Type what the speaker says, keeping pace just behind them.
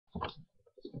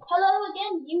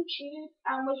again, YouTube,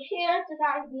 and we're here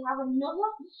today. We have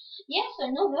another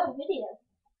video.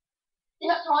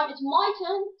 This time it's my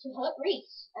turn to hurt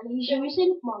Reese. And he's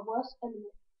using my worst enemy.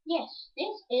 Yes,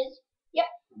 this is,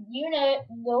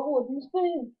 the wooden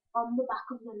spoon on the back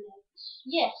of the legs.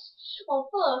 Yes. Well,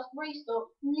 first, Reese thought,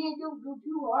 don't go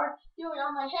too hard, do it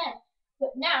on my head.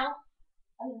 But now,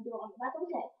 I'm going to do it on the back of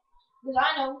his head. Because I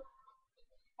know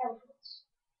elephants.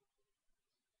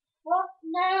 What?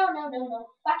 No.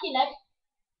 Back your leg.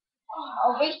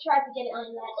 Oh, Reese tried to get it on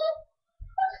your leg.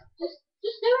 Just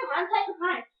do it, man. Take your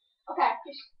time. Okay,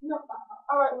 just not that hard.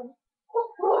 Alright, then.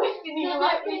 Reese, give me your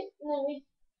right, Reese.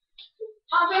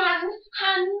 Have your hand.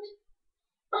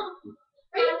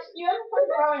 Reese, you haven't put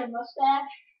growing a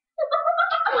mustache.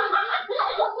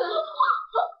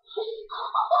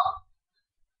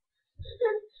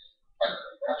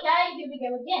 Okay, here we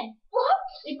go again.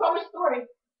 You promised 3.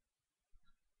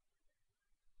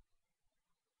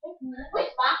 Wait,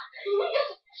 back.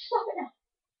 Stop it now.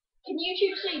 Can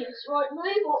YouTube see this? Right,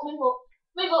 move up.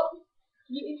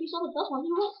 If you saw the first one,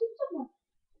 you won't see the second one.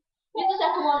 Here's the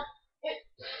second one.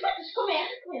 Just come here.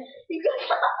 Just come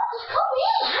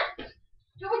here, man.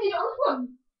 Do you want me to do it on the front?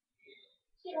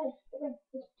 See right here.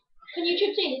 Can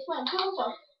YouTube see this one?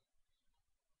 Also,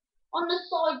 on the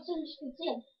side so you can see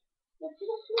it.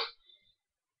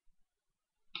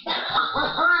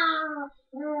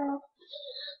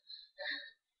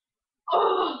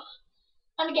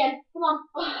 And again, come on.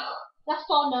 That's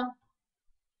all now.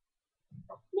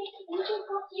 Nick, you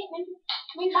can't see it.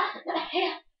 Move back.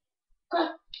 Here. Go.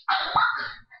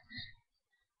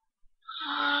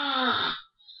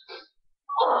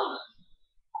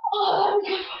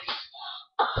 Okay.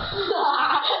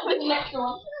 With the next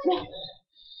one. Here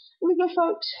we go,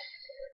 folks.